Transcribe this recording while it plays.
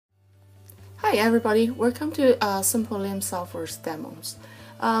Hi everybody, welcome to Simple LIMS Software's demos.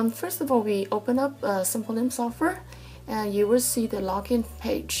 First of all, we open up Simple LIMS Software and you will see the login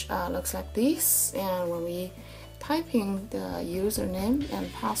page looks like this, and when we type in the username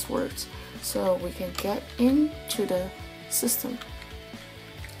and passwords so we can get into the system.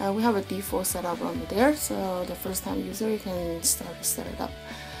 We have a default setup on there, so the first time user you can start to set it up.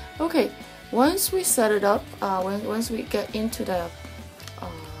 Okay, once we set it up, once we get into the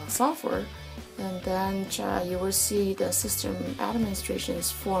software, and then you will see the system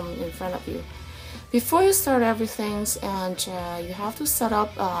administrations form in front of you. Before you start everything, and you have to set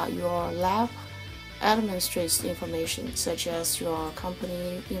up your lab administration information, such as your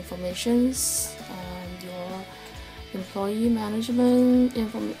company informations and your employee management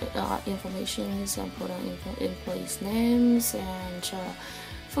informations, and put on employees' names and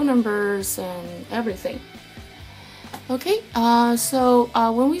phone numbers and everything. Okay, so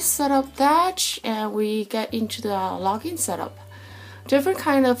when we set up that and we get into the login setup, different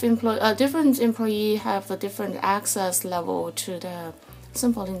employee have the different access level to the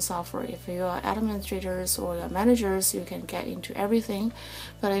Simple LIMS software. If you are administrators or your managers, you can get into everything.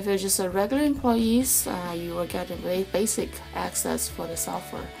 But if you're just a regular employees, you will get a very basic access for the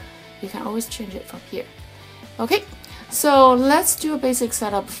software. You can always change it from here. Okay, so let's do a basic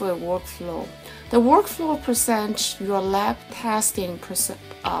setup for a workflow. The workflow presents your lab testing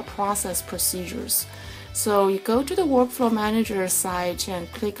process procedures. So you go to the workflow manager site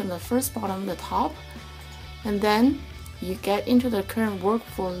and click on the first bottom at the top, and then you get into the current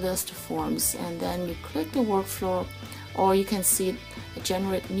workflow list forms, and then you click the workflow, or you can see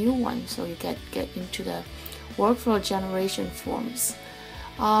generate new one, so you get into the workflow generation forms.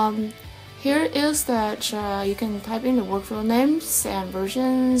 Here is that you can type in the workflow names and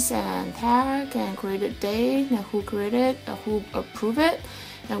versions and tag and create a date and who created, who approved it,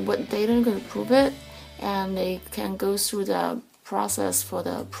 and what date you're going to approve it, and they can go through the process for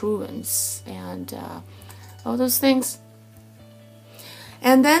the approvals and all those things.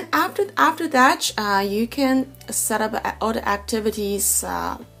 And then after that, you can set up all the activities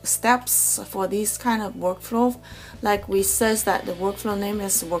steps for this kind of workflow. Like we says that the workflow name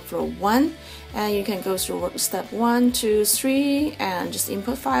is workflow 1, and you can go through step 1, 2, 3, and just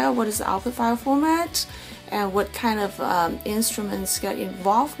input file, what is the output file format, and what kind of instruments get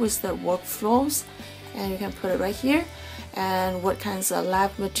involved with the workflows, and you can put it right here, and what kinds of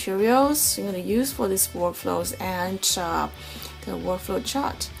lab materials you're going to use for these workflows, and the workflow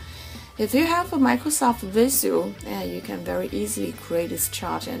chart. If you have a Microsoft Visio, you can very easily create this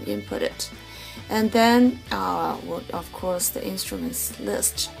chart and input it. And then, of course, the instruments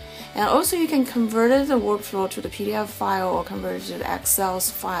list. And also you can convert the workflow to the PDF file or convert it to the Excel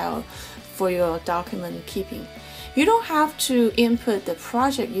file for your document keeping. You don't have to input the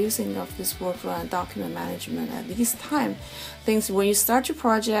project using of this workflow and document management at this time. Things when you start your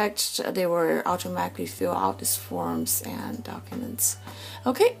project, they will automatically fill out these forms and documents.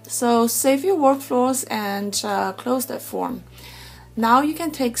 Okay, so save your workflows and close that form. Now you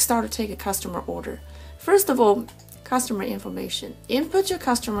can start to take a customer order. First of all, customer information. Input your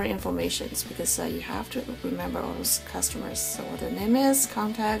customer informations because you have to remember all those customers. So what their name is,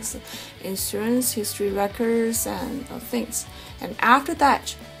 contacts, insurance, history records, and things. And after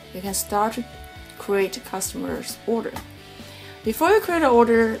that, you can start to create a customer's order. Before you create an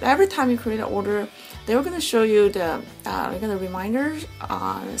order, every time you create an order, they're going to show you the reminder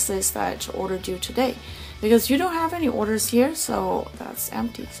that says that order due today. Because you don't have any orders here, so that's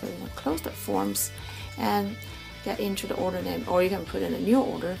empty. So you can close the forms and get into the order name, or you can put in a new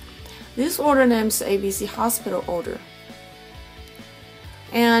order. This order name is ABC Hospital order.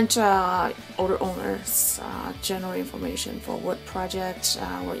 And order owners, general information for what project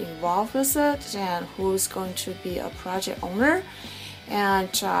were involved with it, and who's going to be a project owner.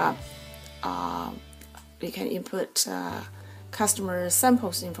 And you can input customer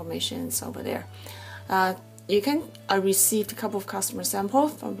samples information over there. You can receive a couple of customer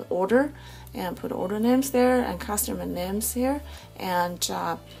samples from the order and put order names there and customer names here. And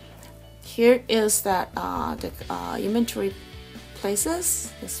here is that the inventory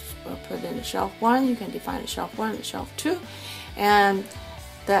places. This will put in the shelf 1. You can define the shelf 1 and shelf 2. And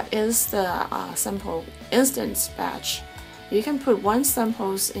that is the sample instance batch. You can put one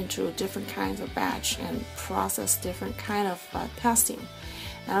samples into different kinds of batch and process different kind of testing.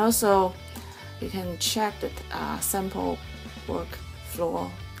 And also you can check the sample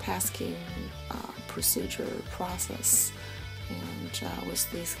workflow tasking procedure process, and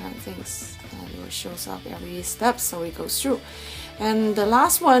with these kind of things, and it shows up every step, so it goes through. And the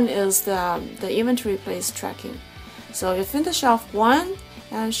last one is the inventory place tracking. So if in the shelf 1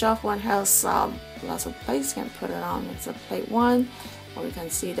 And shelf 1 has lots of plates. You can put it on as a plate 1, or you can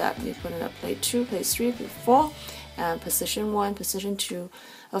see that you put it at plate 2, plate 3, plate 4, and position 1, position 2.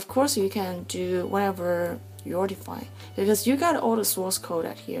 Of course, you can do whatever you define, because you got all the source code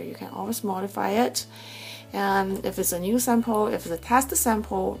at here. You can always modify it. And if it's a new sample, if it's a test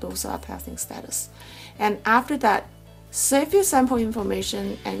sample, those are testing status. And after that, save your sample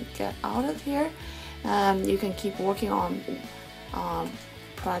information and get out of here. You can keep working on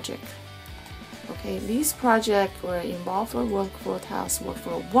project. Okay, these projects were involved with workflow task,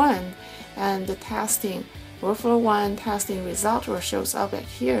 workflow 1, and the testing, workflow 1 testing result shows up at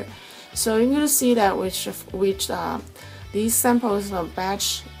here. So you're going to see that which these samples of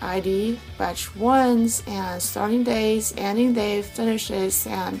batch ID, batch 1s, and starting days, ending day, finish days,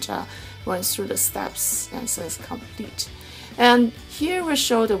 and runs through the steps and says complete. And here we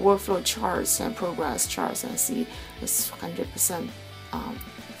show the workflow charts and progress charts, and see it's 100%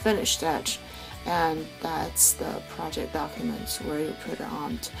 finished edge, and that's the project documents where you put it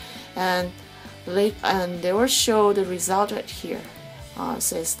on. And they will show the result right here.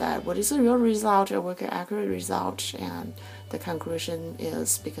 Says that what is the real result, or what accurate result, and the conclusion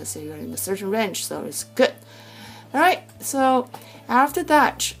is because you're in a certain range, so it's good. Alright, so after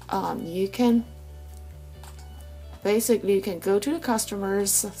that, you can go to the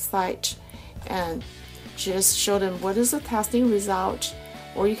customer's site and just show them what is the testing result,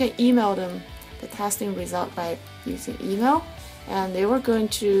 or you can email them the testing result by using email, and they were going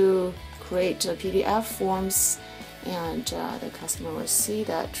to create PDF forms, and the customer will see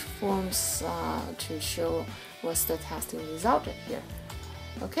that forms to show what's the testing result right here.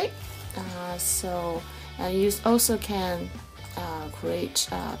 Okay, so you also can create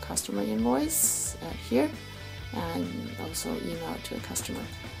a customer invoice here, and also email it to a customer.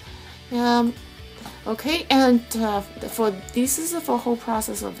 Okay, and this is for whole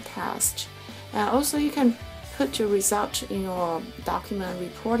process of test. And also you can put your result in your document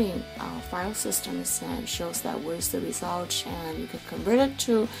reporting file systems, and shows that where's the result, and you can convert it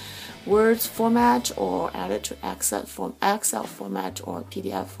to Word format, or add it to Excel format, or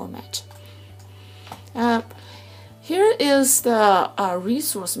PDF format. Here is the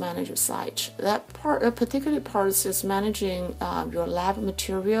resource manager site. That particular part is managing your lab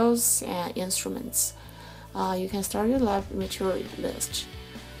materials and instruments. You can start your lab material list.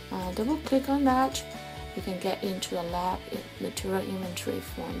 Double click on that. You can get into the lab material inventory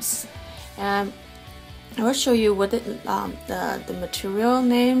forms, and I will show you what the material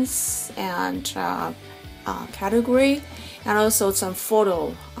names and category, and also some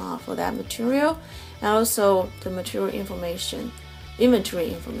photo for that material, and also the material information,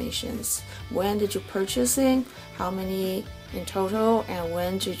 inventory informations. When did you purchase it? How many in total? And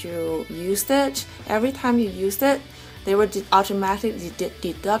when did you use it? Every time you used it, they will automatically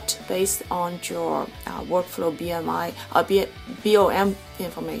deduct based on your workflow BMI or BOM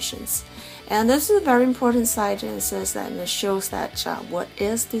informations. And this is a very important site, and it says that, and it shows that what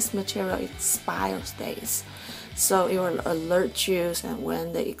is this material expires days. So it will alert you and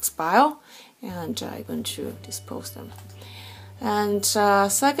when they expire, and I'm going to dispose them. And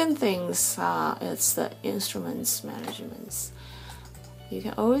second things, it's the instruments management. You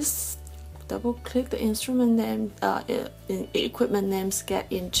can always double click the instrument name, equipment names, get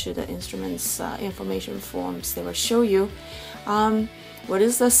into the instruments information forms. They will show you what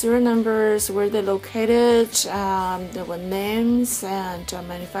is the serial numbers, where they're located, the names, and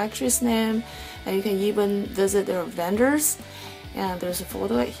manufacturer's name, and you can even visit their vendors. And there's a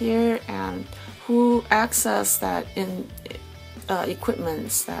photo right here, and who access that in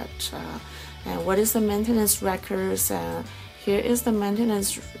equipments, that and what is the maintenance records. Here is the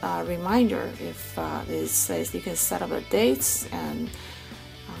maintenance reminder. If it says you can set up the dates, and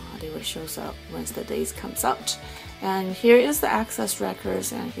they will show up once the dates comes out. And here is the access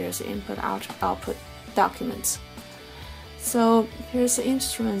records, and here's the output documents. So here's the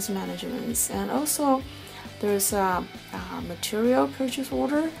instruments management, and also there's a material purchase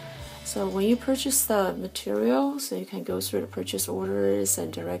order. So when you purchase the material, so you can go through the purchase orders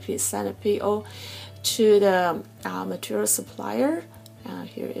and directly send a PO to the material supplier.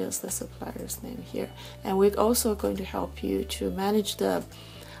 Here is the supplier's name here, and we're also going to help you to manage the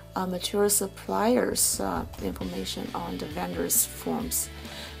material suppliers information on the vendors forms.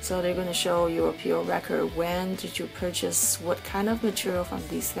 So they're going to show your PO record, when did you purchase what kind of material from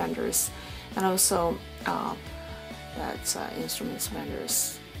these vendors, and also that's instruments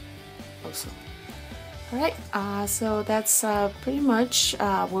vendors also. Alright, so that's pretty much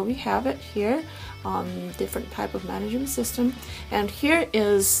what we have it here on different type of management system. And here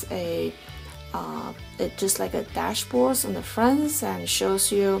is a It just like a dashboard on the front and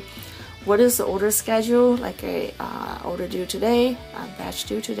shows you what is the order schedule, like a order due today, batch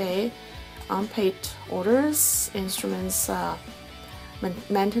due today, unpaid orders, instruments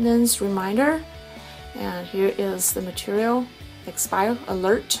maintenance reminder, and here is the material expire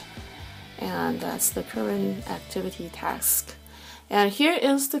alert, and that's the current activity task. And here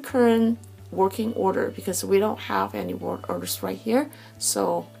is the current working order, because we don't have any work orders right here.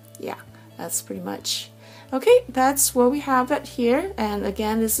 So yeah, that's pretty much okay. That's what we have it here. And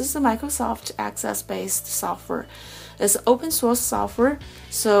again, this is the Microsoft Access based software. It's open source software,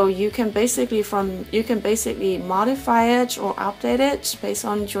 so you can basically modify it or update it based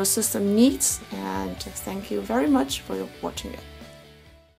on your system needs. And thank you very much for watching it.